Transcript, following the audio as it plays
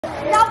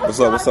What's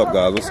up,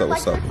 guys?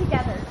 What's up?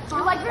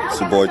 It's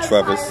your boy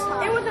Travis.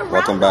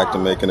 Welcome back to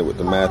Making It with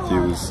the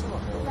Matthews.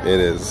 It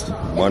is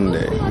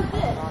Monday,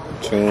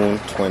 June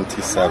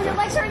 27th.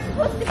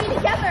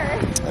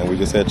 And we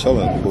just here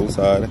chilling,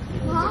 poolside.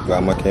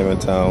 Grandma came in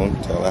town,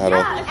 so I had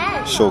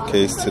a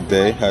showcase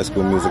today, High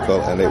School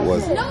Musical, and it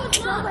was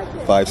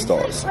 5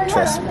 stars,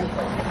 trust me.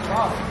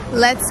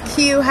 Let's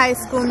cue High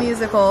School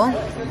Musical.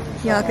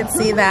 Y'all can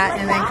see that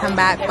and then come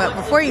back. But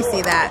before you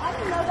see that,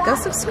 go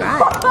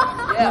subscribe.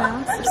 You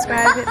know,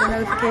 subscribe, hit the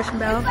notification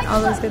bell,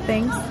 all those good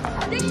things.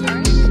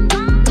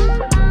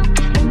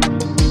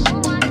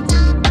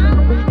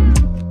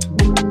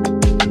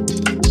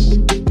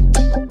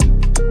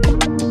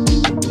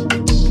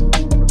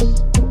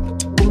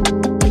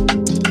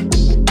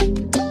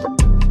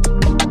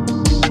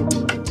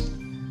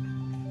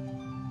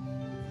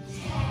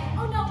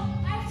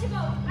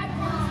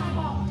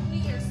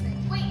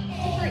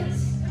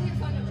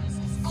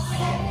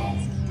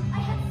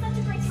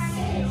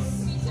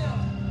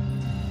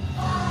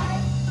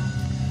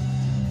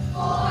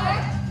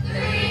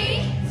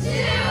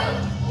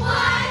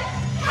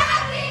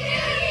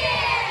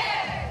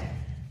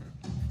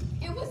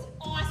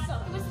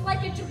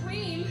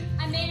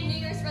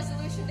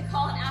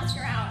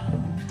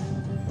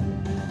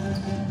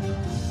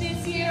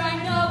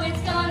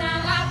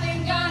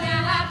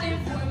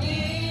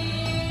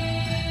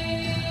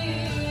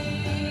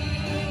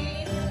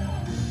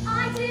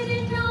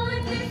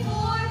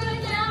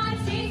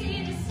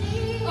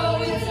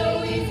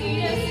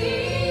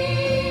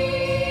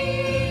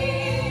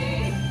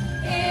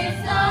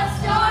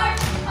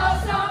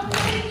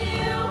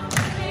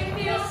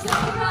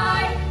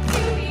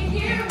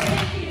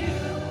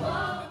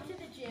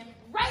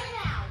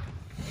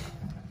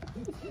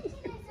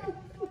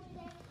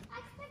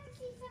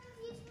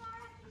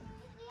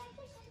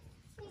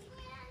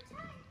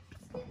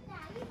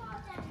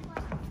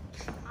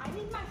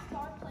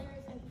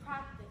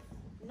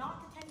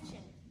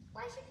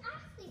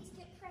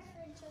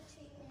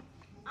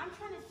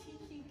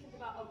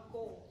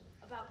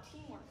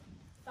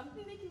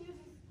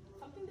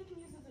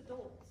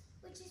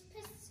 Which is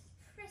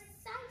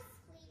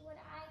precisely what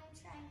I'm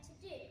trying to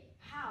do.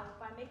 How?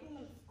 By making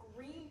them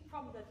scream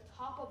from the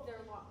top of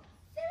their lungs.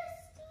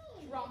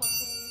 Philistine! Drama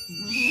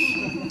queen.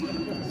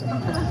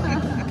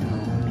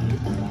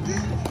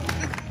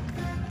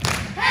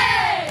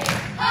 Hey!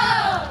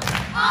 Oh!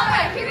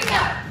 Alright, here we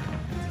go!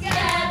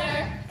 Together,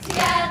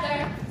 together,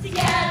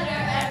 together,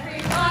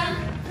 everyone!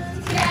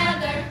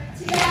 Together,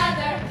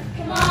 together,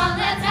 come on,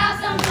 let's have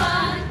some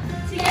fun!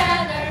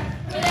 Together,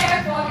 we're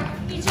there for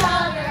each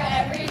other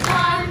every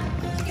time.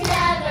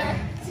 Together,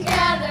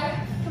 together,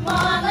 come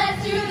on,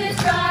 let's do this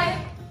right.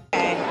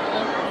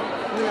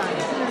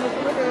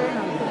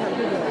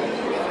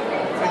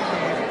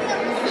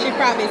 She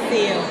probably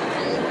see you.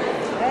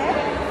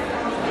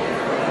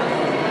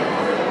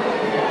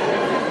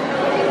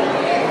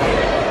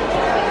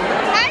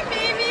 Hi,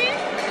 baby.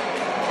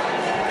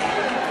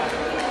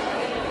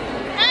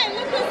 Hi,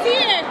 look who's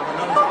here.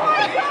 Oh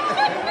my God.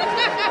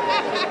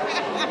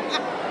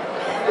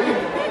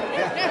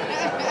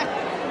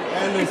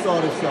 And they saw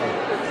the show.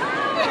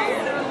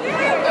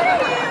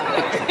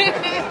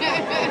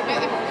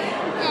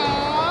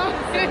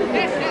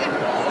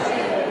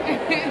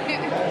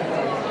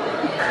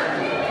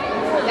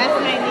 That's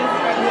my niece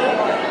right here.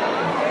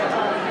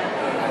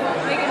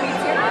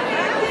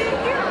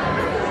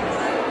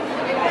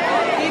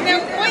 You know,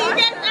 well, you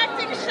guys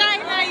acting shy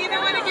now. You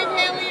don't want to give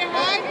Haley a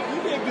hug? You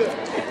did good.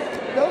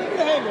 Don't be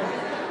hanging.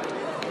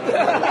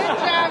 Good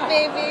job,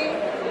 baby.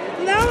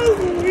 That was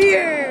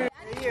weird.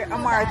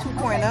 Amara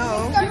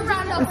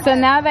 2.0. So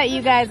now that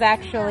you guys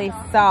actually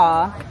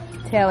saw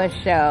Taylor's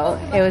show,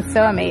 it was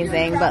so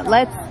amazing. But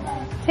let's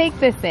take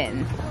this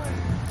in.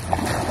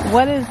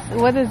 What is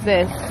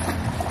this?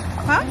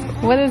 Huh?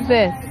 What is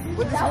this?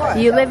 What is what?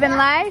 You live in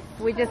life?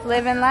 We just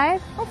live in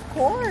life? Of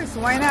course,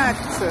 why not?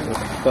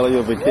 Tell her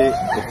your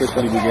vacation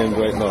officially begins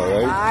right now,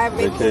 right? My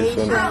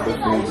vacation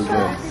officially begins.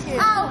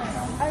 Ow!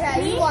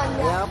 Okay, you won.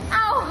 Yep.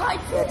 Ow!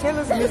 Yeah,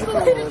 Taylor's musical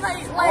was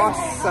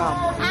awesome.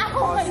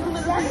 Ow!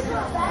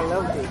 I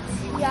loved it.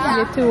 Yeah.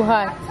 You're too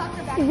hot.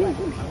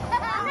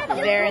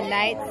 They're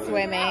night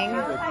swimming.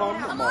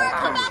 Come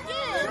back in!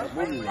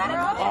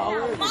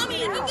 Mommy,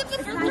 I think it's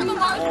the first time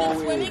Amara's been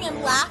swimming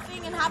and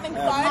laughing and having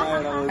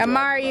fun.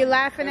 Amara, are you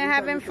laughing and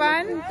having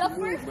fun? The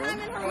first time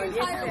in her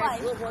entire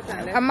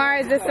life. Amara,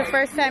 is this the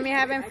first time you're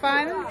having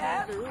fun?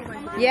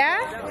 Yeah?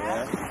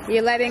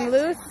 You're letting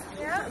loose?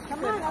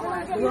 Come on, I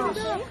want to go.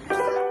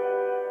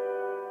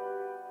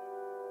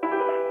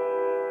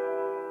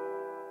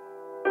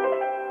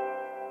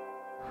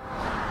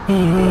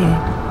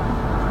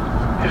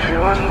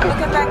 Look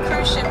at that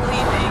cruise ship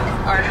leaving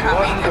or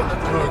coming.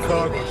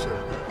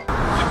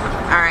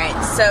 Alright,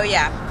 so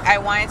yeah, I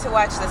wanted to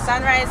watch the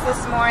sunrise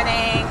this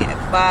morning,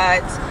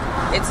 but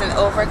it's an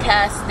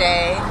overcast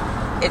day.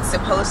 It's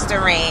supposed to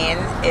rain.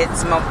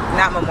 It's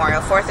not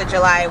Memorial, 4th of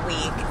July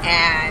week,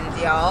 and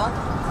y'all,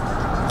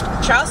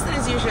 Charleston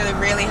is usually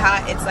really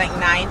hot. It's like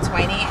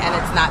 9:20 and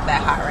it's not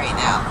that hot right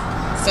now.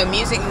 So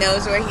Music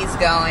knows where he's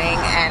going,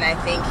 and I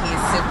think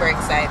he's super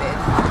excited.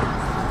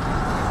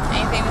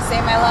 Anything to say,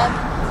 my love?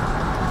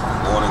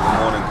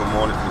 Good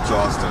morning from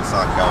Charleston,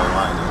 South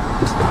Carolina.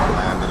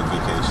 Land of the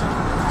vacation.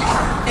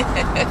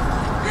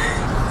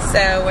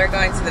 So we're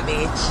going to the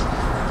beach.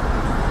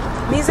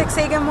 Music,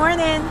 say good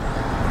morning.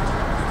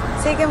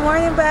 Say good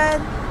morning,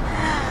 bud.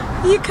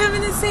 You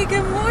coming to say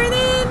good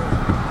morning?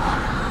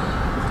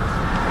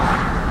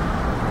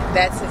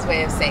 That's his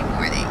way of saying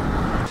morning.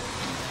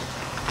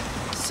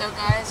 So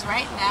guys,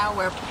 right now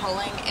we're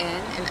pulling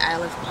in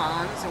Isle of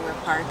Palms and we're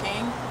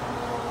parking.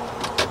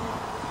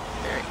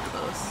 Very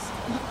close.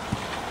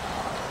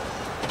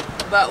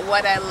 But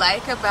what I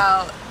like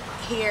about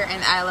here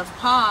in Isle of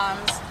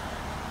Palms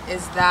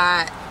is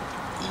that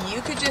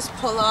you could just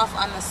pull off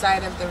on the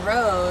side of the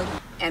road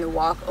and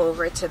walk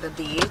over to the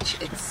beach.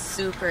 It's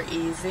super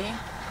easy.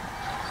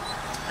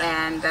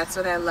 And that's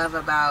what I love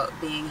about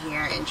being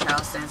here in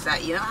Charleston, is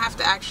that you don't have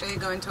to actually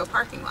go into a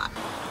parking lot.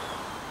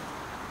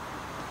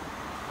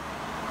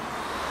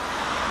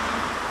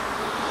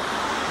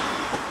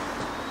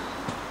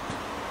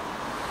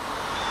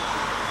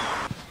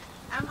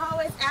 I'm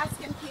always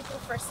asking people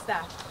for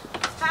stuff.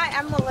 Hi,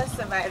 I'm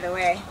Melissa, by the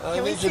way.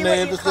 Can we see what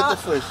you call?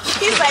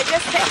 He's like,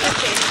 just take the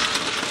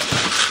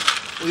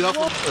fish. We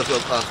offer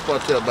a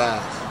sport-tail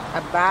bass.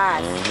 A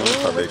bass.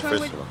 Ooh, Big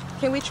fish.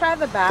 Can we try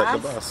the bass?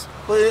 Take the bass.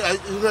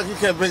 Well, you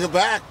can't bring it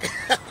back.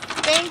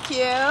 Thank you.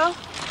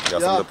 You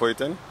got something to put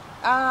it in?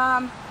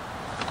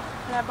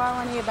 Can I borrow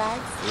one of your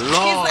bags?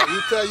 Lord,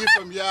 you tell you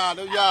from y'all.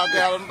 Them y'all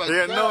got them.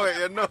 You know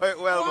it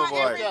well, my boy.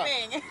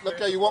 Everything.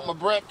 Look at you want my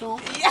bread too?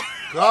 Yeah.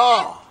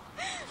 God.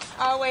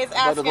 Always Better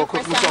asking go for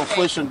cook me something. some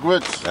fish and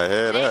grits. I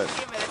hear that.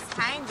 Thank you, this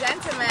kind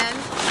gentleman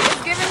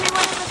is giving me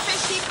one of the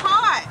fish he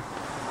caught.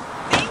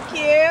 Thank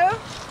you.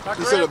 My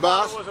You said a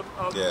bass? grandfather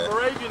was a Yeah.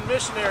 Moravian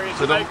missionary in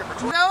So them- Jamaica for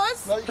 20 Those?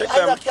 No, Pick I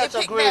got them. to catch a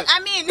Pick them. grit. I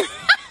mean,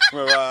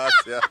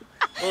 Yeah.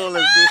 Hold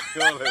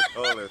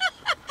it.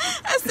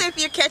 let's see if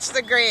you catch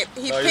the grape.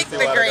 He Oh, you picked see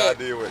the what I gotta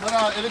grape. deal with.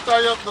 No,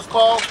 anytime you just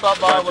call, stop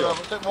by, Thank you.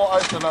 whatever. Take more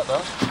ice than that, though.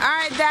 All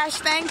right, Dash,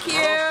 thank you.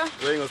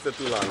 We ain't gonna stay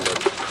too long, but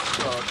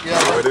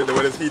Yeah, the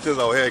way this heat is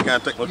out here, you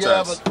can't take no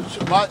yeah, chance.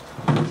 but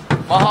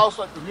my house,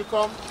 like, if you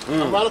come,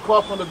 I'm right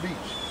across from the beach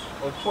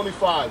on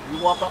 25. You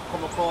walk up,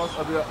 come across,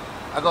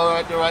 I go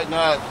right there right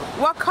now.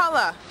 What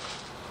color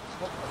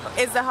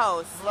is the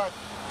house? Black.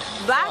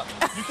 Black?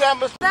 You can't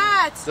miss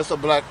That. Just a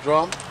black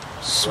drum.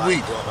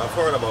 Sweet. I've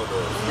heard about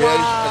those. Yeah,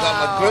 I got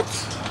my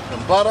grits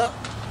and butter.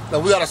 Now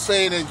we got a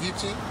saying in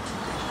Geechee.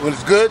 When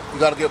it's good, you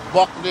gotta get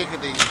buck naked.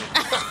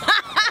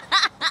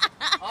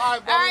 All All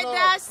right,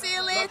 Dash, see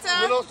you We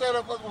later. don't say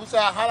that, we say,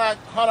 how I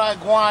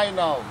go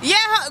now? Yeah,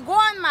 go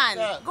on, man.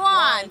 Yeah, Go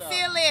on. go on See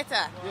you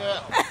later.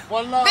 Yeah.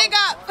 Well, no. Big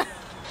up.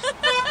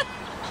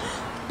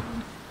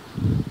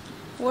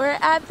 We're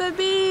at the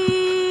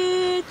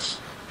beach.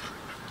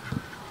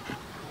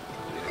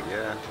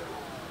 Yeah.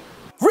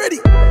 Ready?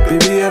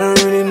 Baby, I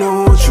don't really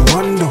know what you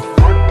want to.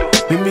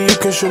 Maybe you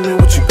can show me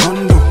what you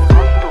can do.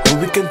 Or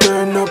we can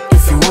turn up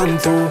if you want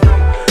to.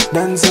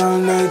 Dance all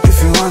night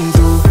if you want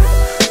to.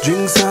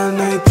 Drinks all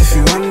night if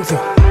you want to.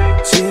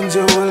 Change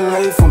your whole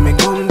life for me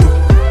gon' do.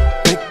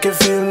 Make you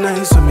feel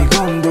nice for me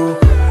gon' do.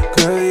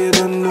 Girl, you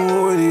don't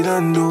know what you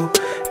done do.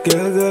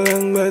 Girl, go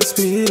long bad,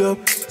 speed up.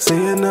 Say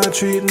you're not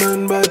treat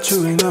man bad,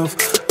 true enough.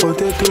 But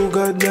you too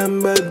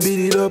goddamn bad,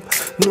 beat it up.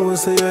 No,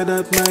 say you're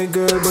that my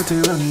girl, but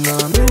you run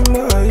down.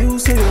 Remember how you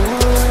say you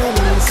want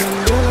and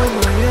some girl,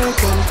 my hair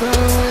come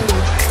proud.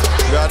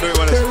 You gotta do it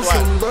when Tell it's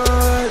flat.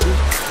 somebody,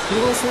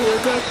 you say you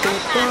got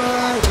that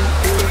body.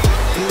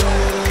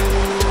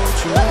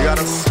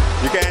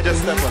 You can't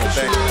just step on the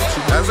thing.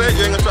 That's it,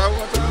 you ain't gonna try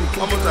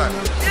one more time.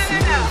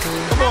 No.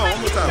 Come on,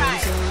 one more time.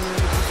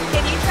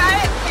 Can you try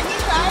it? Can you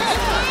try it?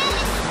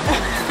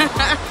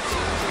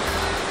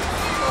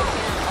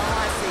 All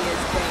I see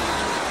is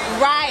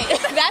pain. Right.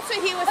 That's what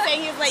he was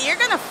saying. He was like, you're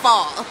gonna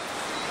fall.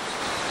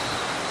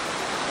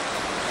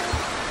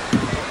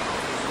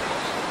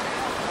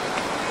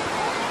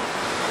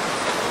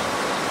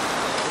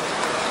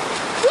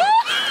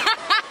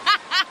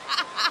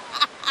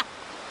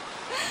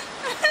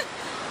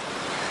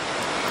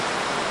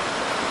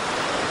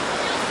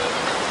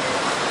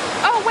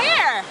 Oh,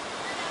 where?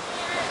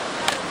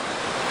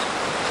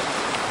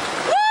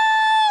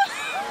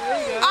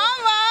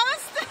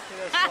 Almost.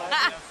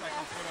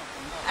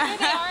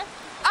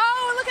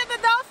 Oh, look at the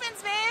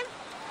dolphins, babe.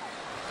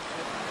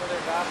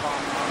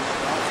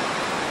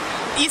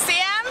 You see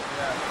him?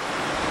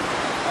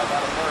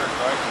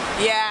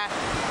 Yeah.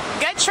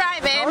 Good try,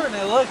 babe.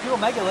 You'll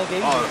make it look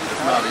easy. Oh,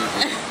 it's not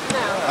easy.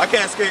 I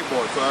can't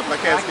skateboard, so if I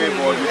can't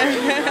skateboard, you can't.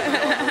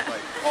 It's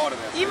like harder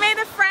than that. You made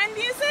a friend,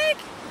 music?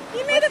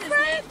 You made a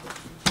friend?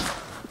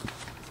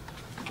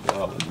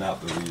 I would not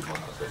believe what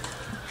happened.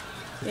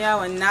 Yeah, I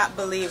would not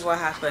believe what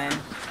happened.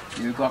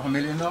 You got $1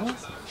 million?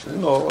 You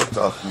know,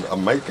 I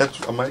might get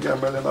 $1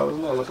 million.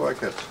 No, look what I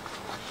catch.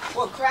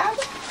 What, crab?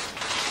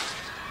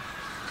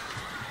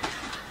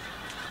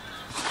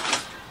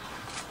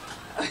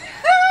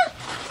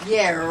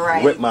 Yeah,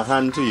 right. With my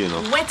hand too, you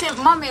know. Wet it,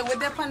 mommy,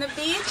 with up on the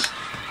beach?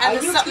 and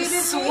the something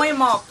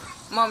swim up,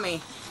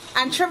 mommy.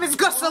 And Travis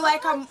Gusto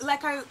like a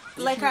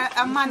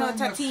man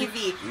out of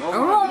TV.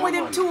 Run with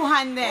him 2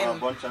 hand then. A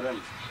bunch of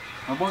them.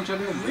 A bunch of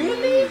them?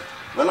 Really?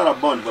 Well, not a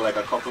bunch, but like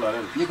a couple of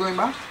them. You going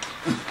back?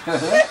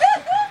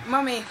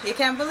 Mommy, you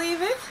can't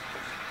believe it?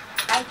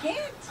 I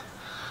can't.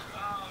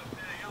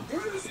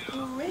 This is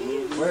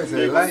crazy. Where's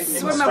the light?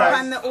 Swim up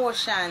on the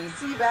ocean.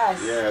 Sea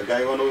bass. Yeah, a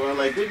guy went over and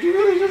like, did you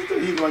really just do?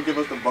 He's gonna give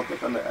us the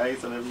bucket and the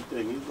ice and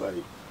everything. He's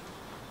like,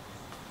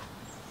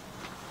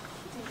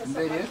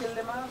 They did?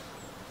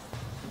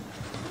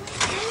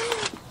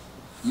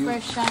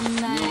 Fresh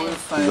and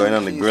nice. we're going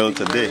on the grill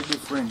today.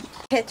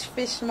 Catch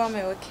fish,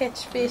 mommy. We'll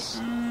catch fish.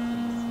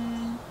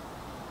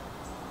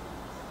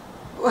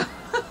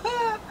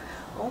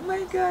 Oh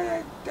my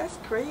god, that's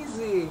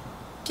crazy.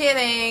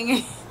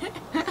 Kidding.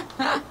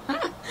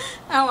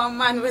 Our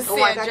man will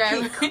say I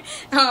drive.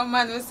 Our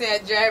man will say I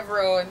drive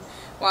round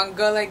one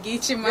girl like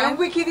Geechee man.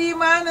 Wickedy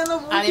man, and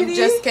him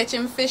just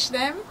catching fish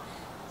them.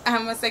 I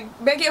must like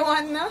beg you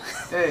one now.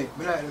 Hey,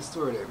 we like the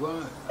story there. Go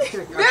on.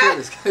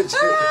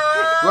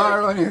 Go on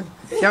around here.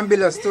 Can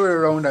build a story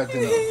around that,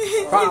 you know.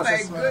 Oh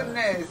my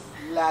goodness.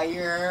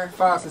 Liar.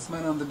 Fastest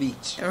man on the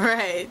beach.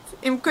 Right.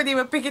 Him could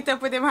even pick it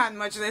up with him hand,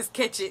 much less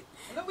catch it.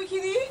 No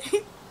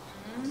Wickedy.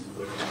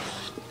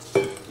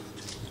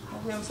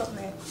 We have something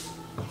there.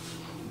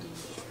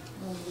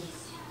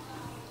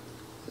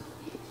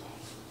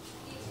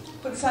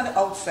 Put this on the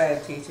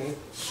outside, Titi.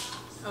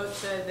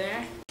 Outside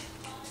there.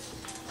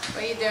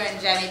 What are you doing,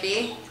 Jenny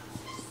B?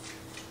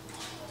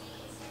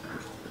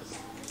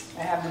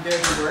 I have the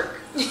dirty work.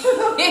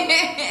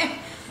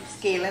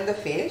 Scaling the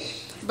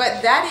fish.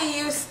 But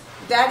Daddy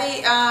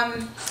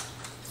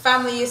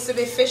family used to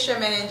be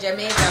fishermen in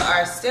Jamaica,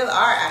 or still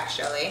are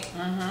actually.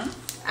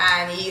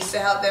 And he used to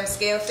help them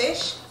scale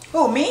fish.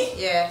 Who, me?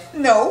 Yeah.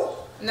 No.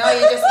 No,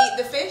 you just eat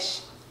the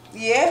fish?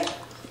 Yeah.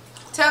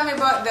 Tell me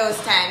about those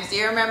times. Do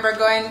you remember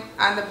going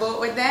on the boat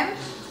with them?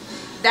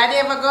 Daddy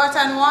ever go out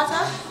on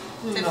water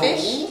to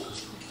fish?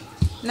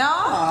 No?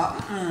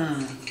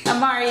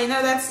 Amari, you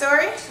know that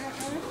story?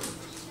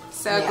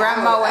 So yeah,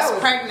 Grandma was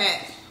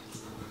pregnant.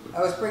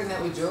 I was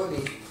pregnant with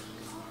Jody.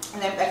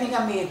 And I think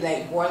I made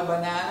like boiled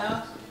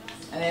banana.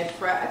 And I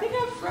think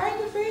I fried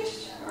the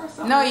fish or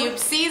something. No, you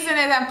season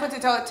it and put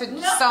it out to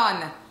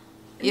sun.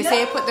 You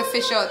say you put the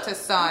fish out to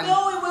sun.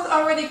 No, it was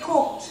already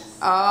cooked.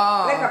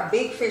 Oh. Like a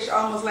big fish,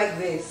 almost like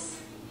this.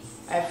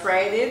 I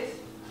fried it.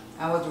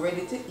 I was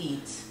ready to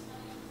eat.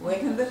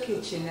 Went in the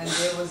kitchen and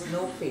there was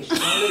no fish.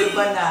 Only the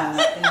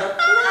banana in the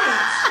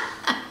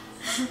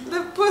plate.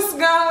 The puss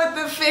gone with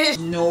the fish.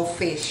 No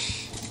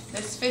fish.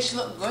 This fish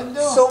look good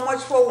though. So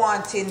much for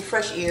wanting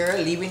fresh air,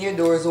 leaving your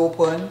doors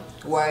open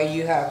while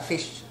you have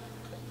fish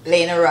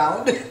laying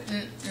around.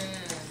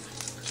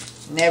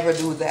 Never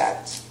do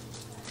that.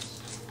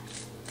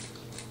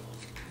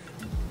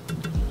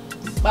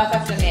 Back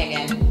up to me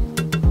again.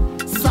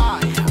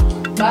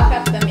 Back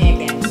up to me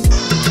again.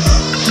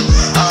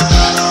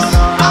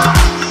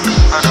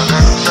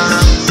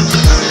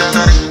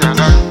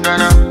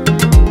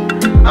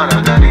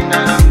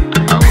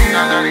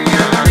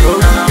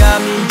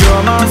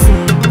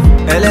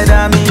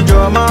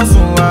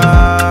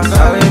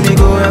 Carry me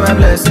go where my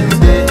blessings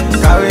day.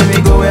 Carry me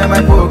go where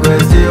my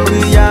progress day.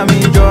 Carry me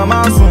go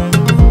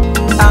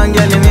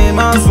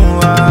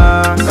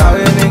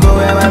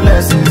where my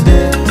blessings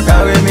day.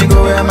 Carry me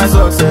go where my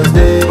success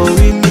day. Oh,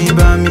 we me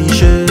ba mi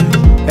she.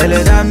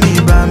 Eleda mi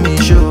ba mi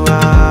show.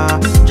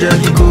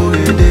 Jackie ko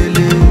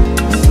edele.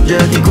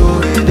 Jackie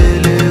ko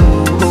edele.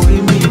 Oh, we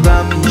me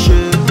ba mi she.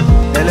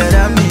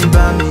 Eleda mi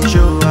ba mi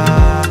show.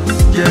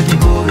 Jackie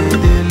ko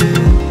edele.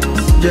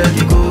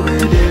 Jackie ko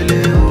edele.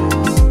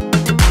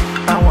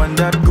 I want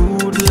that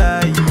good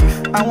life.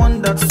 I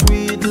want that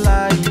sweet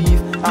life.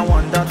 I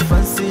want that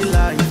fancy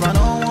life. I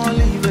don't want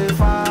to live a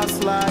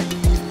fast life.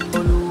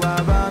 Oluwa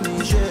ba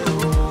mi she o.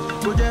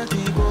 Go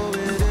Jackie go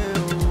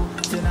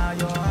edele. Say now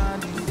your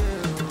hand in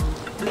there.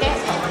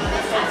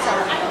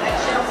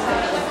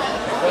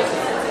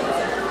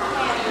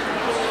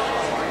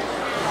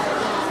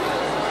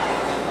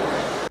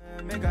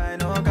 Make I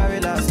know carry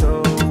last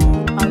so.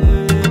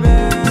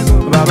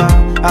 Baba,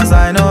 as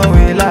I know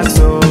we last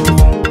so.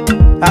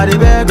 I the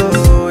beg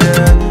oh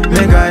yeah.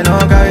 Make I know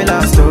carry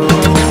last so.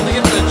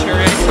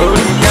 Oh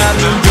yeah,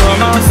 me draw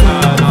my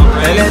soul.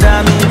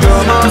 Eleda me draw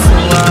my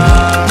soul.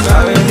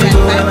 Carry me go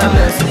where my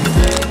blessings.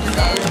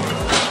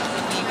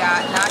 We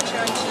got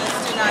nacho and cheese,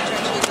 2 nacho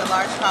and cheese, a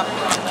large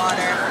popcorn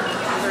water,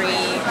 3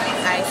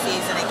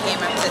 ices, and it came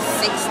up to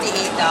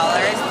 $68.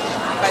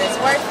 But it's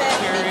worth it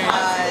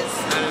because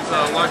and it's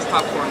a large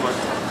popcorn one.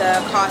 the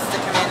cost to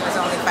come in was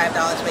only $5,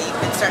 but you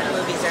can certain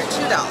movies are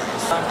 $2.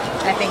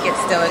 I think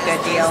it's still a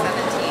good deal.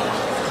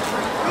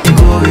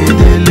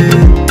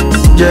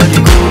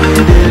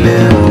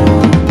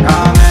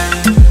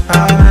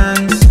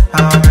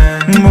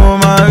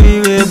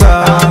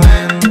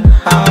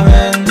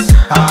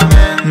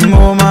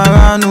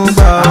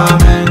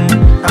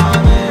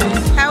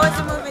 How was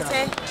the movie,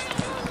 Tay?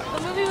 The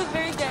movie was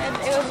very good.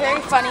 It was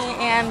very funny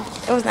and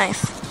it was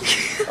nice.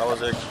 How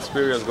was your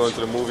experience going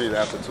to the movie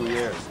that after 2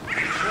 years?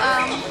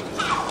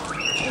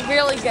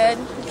 Really good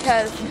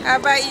because. How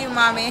about you,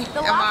 Mommy?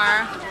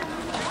 Amara?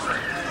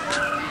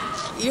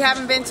 You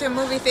haven't been to a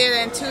movie theater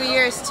in 2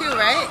 years too,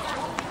 right?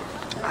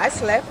 I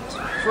slept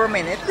for a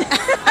minute.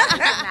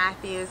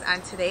 Matthews,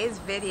 on today's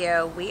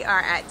video, we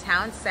are at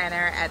Town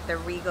Center at the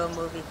Regal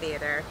movie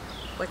theater.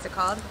 What's it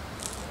called?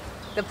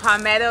 The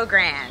Palmetto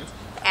Grand.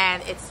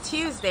 And it's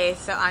Tuesday,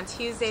 so on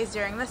Tuesdays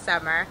during the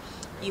summer,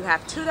 you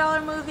have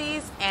 $2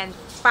 movies and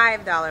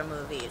 $5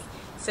 movies.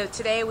 So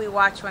today we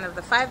watch one of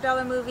the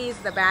 $5 movies,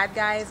 The Bad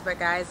Guys, but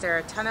guys, there are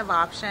a ton of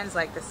options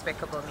like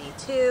Despicable Me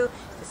 2,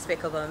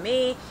 Despicable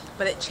Me,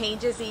 but it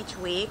changes each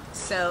week.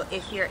 So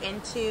if you're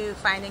into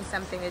finding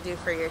something to do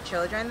for your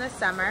children this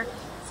summer,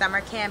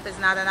 summer camp is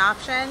not an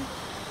option.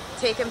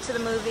 Take them to the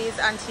movies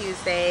on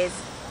Tuesdays.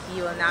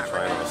 You will not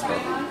regret it.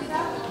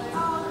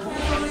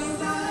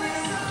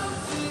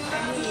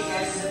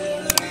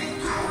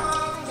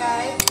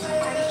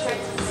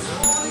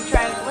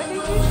 Guys, what did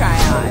you try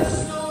on?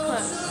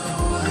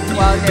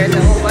 Well, there's a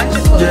whole bunch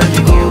of clothes here.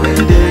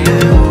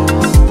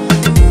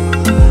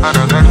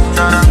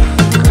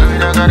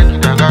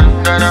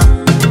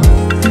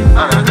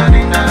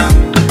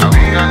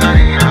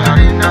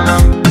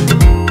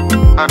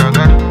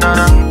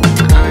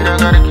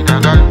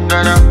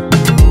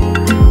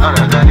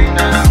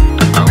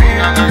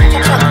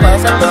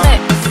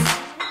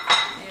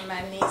 And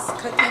my niece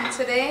cooking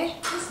today.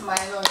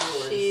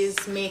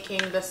 She's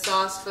making the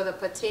sauce for the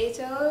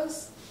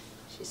potatoes.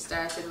 She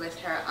started with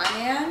her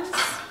onions.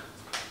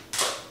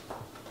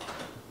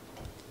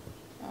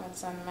 Oh,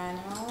 it's on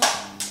manual.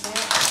 Okay,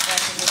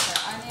 started with her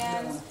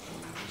onions.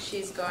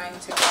 She's going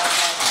to go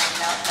ahead and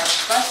melt her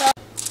butter.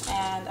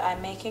 And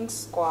I'm making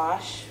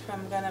squash.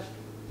 I'm gonna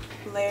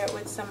layer it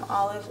with some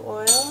olive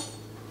oil.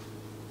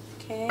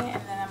 Okay,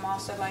 and then I'm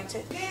also going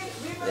to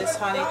this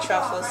honey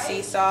truffle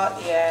sea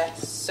salt. Yeah,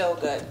 so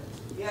good.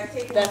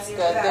 That's good.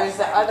 There's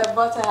the other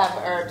butter have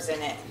herbs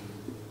in it.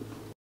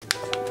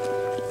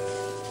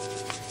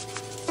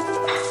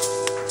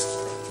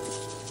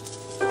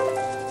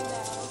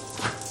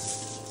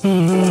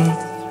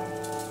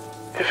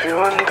 If you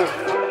wonder,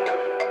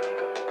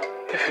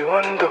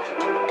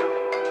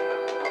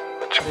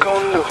 what you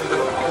gonna do?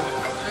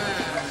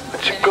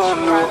 What you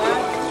gonna do?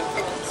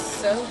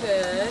 So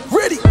good.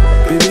 Ready?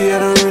 Baby, I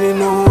don't really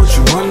know what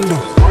you want to.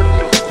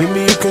 Maybe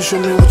you can show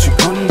me what you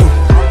gonna do.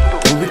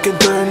 Or we can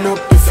turn up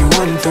if you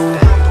want to.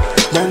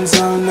 Dance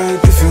all night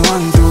if you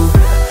want to.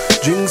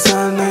 Drinks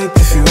all night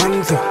if you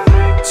want to.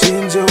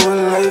 Change your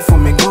whole life for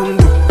me gonna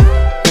do.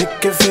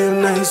 Make you feel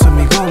nice for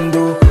me gonna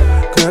do.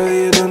 Girl,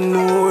 you don't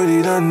know what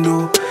you done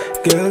do.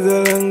 Girl,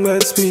 go long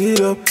bad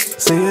speed up.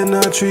 Say you're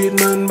not treat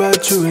man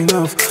bad true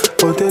enough.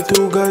 But you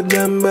too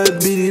goddamn bad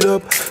beat it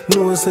up.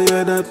 No say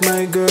you're not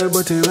my girl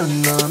but you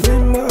run down.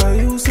 Remember how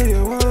you say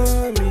you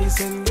want me.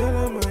 Send girl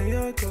on my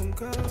yard come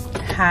call.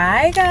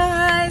 Hi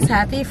guys,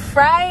 happy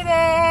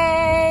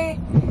Friday.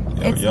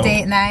 It's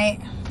date night.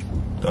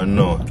 Don't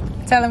know.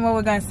 Tell them what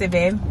we're gonna say,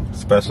 babe.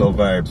 Special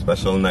vibe,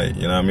 special night,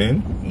 you know what I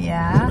mean?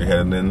 Yeah. We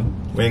heading in.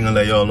 We ain't gonna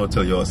let y'all know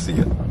till y'all see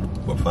it.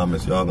 But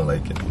promise y'all gonna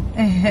like it.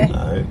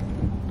 Alright?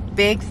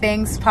 Big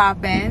things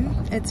poppin'.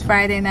 It's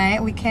Friday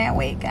night. We can't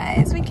wait,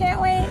 guys. We can't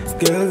wait.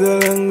 Girl, go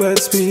long bad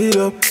speed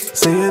up.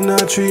 Say you're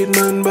not treat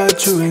man bad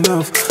true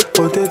enough.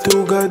 But you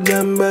too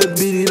goddamn bad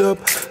beat it up.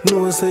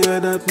 No say you're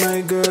not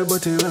my girl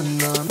but you run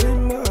down.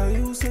 Remember how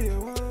you say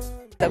you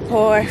want. The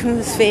poor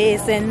who's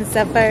facing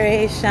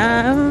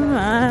separation.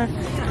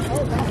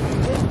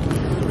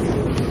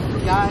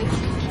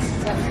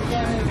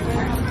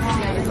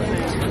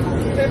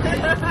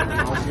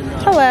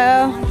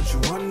 Hello.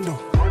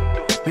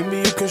 Maybe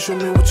you can show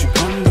me what you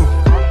gonna do.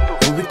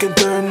 Or we can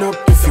turn up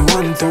if you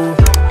want to.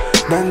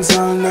 Dance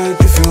all night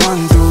if you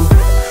want to.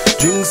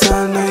 Drinks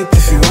all night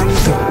if you want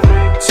to.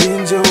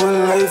 Change your whole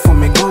life for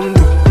me gonna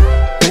do.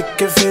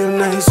 Make you feel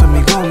nice for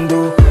me gonna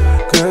do.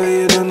 Girl,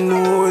 you don't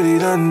know what you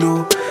done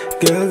do.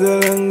 Girl, go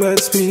long bad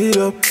speed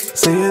up.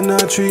 Say you're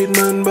not treat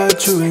man bad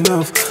true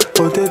enough.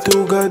 But you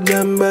too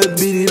goddamn bad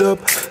beat it up.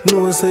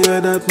 No say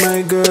you're not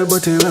my girl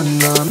but you run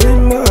down.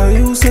 Remember how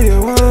you say you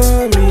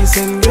want me.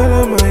 Send girl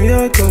on my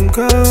yard come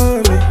call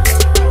me.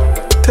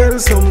 Tell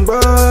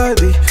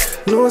somebody.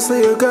 No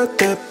say you got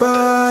that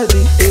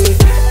body. Eh.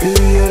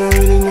 Baby I don't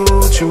really know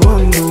what you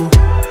want to.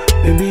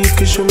 Maybe you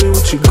can show me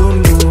what you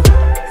gon' do.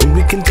 And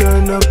we can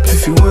turn up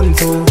if you want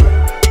to.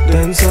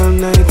 Dance all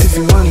night if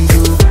you want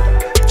to.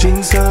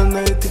 Drinks all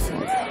night if you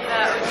want to.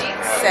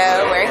 So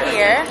we're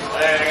here.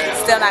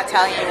 Still not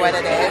telling you what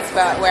it is,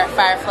 but we're at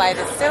Firefly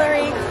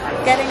Distillery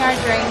getting our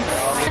drinks.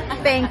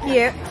 Thank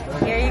you.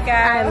 Here you go.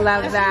 I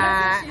love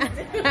that.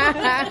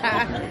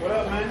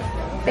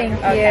 Thank you.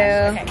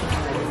 Okay.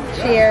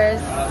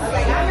 Cheers.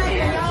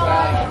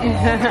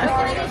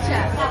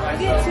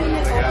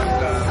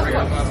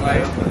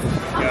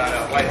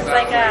 It's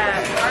like a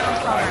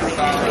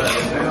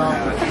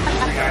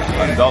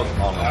adult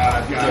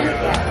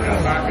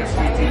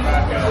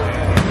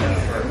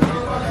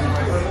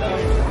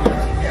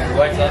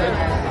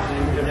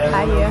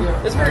How you?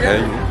 It's pretty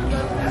good.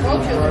 It's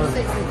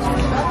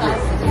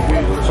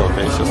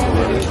okay, it's just a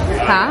minute.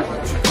 Huh?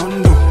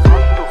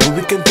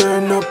 We can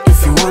turn up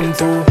if you want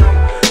to.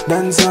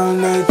 Dance all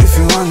night if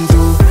you want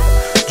to.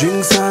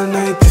 Drinks all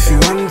night if you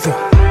want to.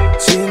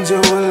 Change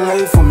your whole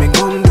life for me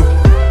gon' do.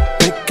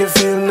 Make you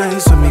feel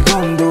nice when me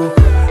gon' do.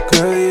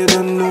 Girl, you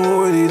don't know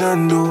what you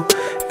done do.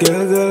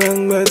 Girl, go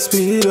long bad,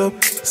 speed it up.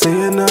 Say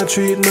you're not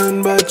treat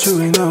man bad, true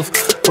enough.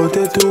 But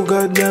you too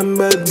goddamn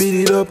bad,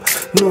 beat it up.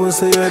 No,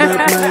 say you're not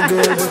my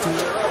girl, but you...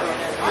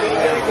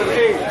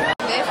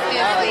 This is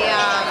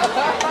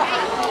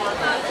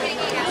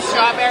the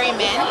strawberry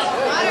mint.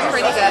 It's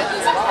pretty good.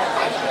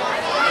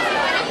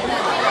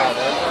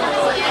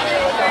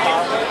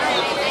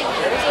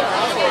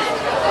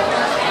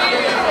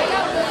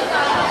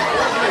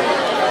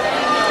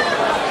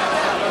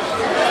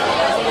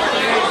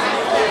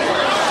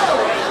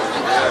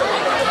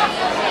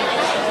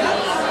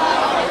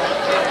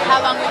 How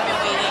long we've been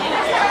waiting?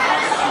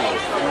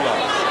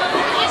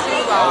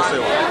 Too long.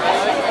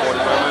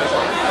 45 minutes.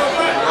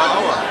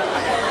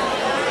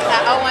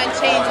 That 01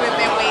 change we've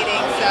been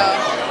waiting, so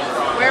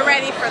we're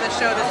ready for the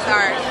show to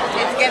start.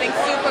 It's getting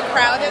super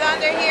crowded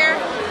under here.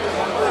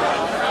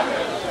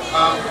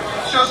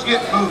 Shows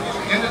get moved at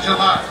the end of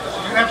July,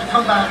 so you have to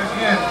come back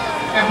again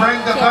and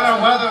bring the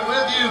better weather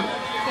with you.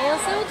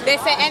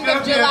 They say end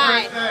of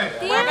July.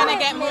 We're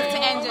gonna get moved to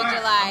end of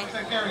July.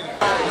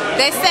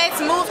 They say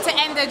it's moved to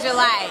end of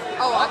July.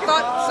 Oh, I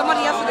thought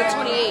somebody else said the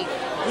 28th.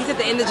 He said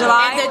the end of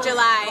July? End of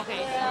July.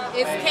 Okay.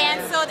 It's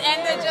canceled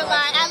end of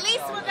July. At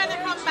least we're gonna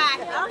come back.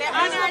 They're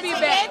on our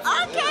tickets.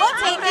 Okay. We'll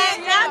take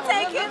it. I'll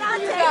take it.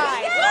 I'll take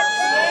it.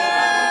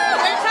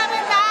 We're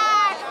coming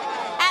back.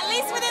 At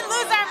least we didn't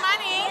lose our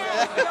money.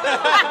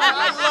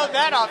 I love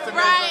that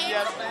optimism. Right.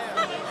 Yes,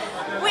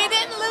 ma'am. We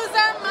didn't lose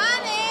our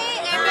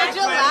money. End of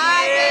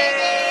July,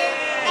 baby.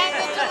 End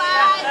of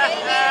July,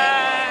 baby.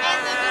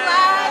 End of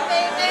July,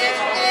 baby.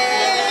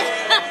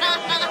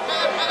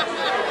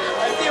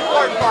 That's the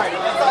important part.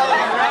 That's all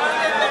that matters.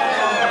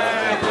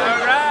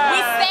 We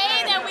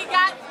stayed and we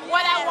got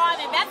what I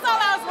wanted. That's all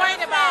I was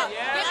worried about.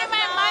 Give me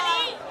my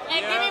money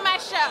and give me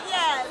my show.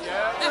 Yes.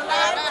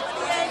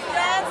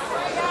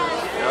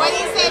 What do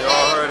you say, Y'all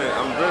babe? heard it.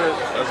 I'm good.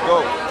 Let's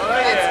go.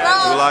 Let's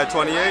go. July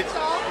 28th.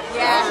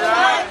 Yeah.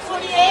 July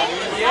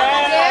 28th?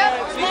 Yeah.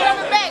 We got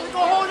the bag. We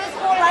gonna hold this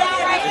one right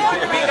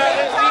here. We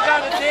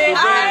got a day.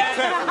 All right.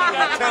 We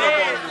got 10 of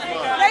them.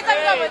 They got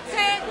number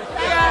 10.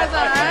 You guys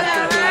are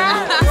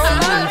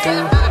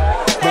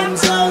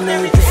Dance all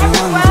night if you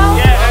want to.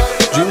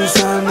 Drinks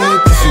all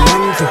night if you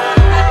want to.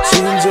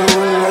 Change your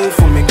whole life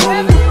for me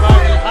gon' do.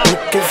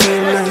 Make you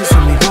feel nice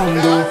for me gon'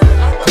 do.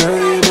 Girl,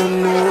 you don't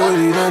know what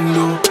you done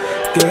do.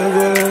 Girl,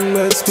 go long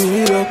bad,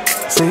 speed it up.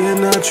 Say you're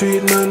not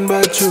treat man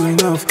bad, true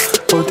enough.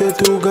 But you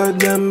too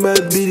goddamn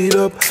bad, beat it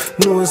up.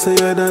 No, say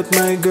you're not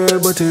my girl,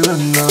 but you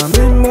run down.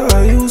 Remember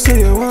how you say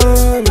you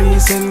want me.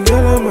 Send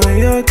girl on my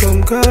yard,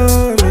 come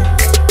call me.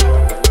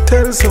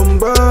 Tell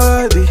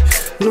somebody.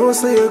 No,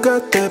 say you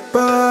got that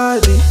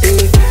body,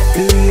 eh.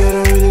 Baby, I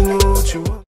don't really know what you want.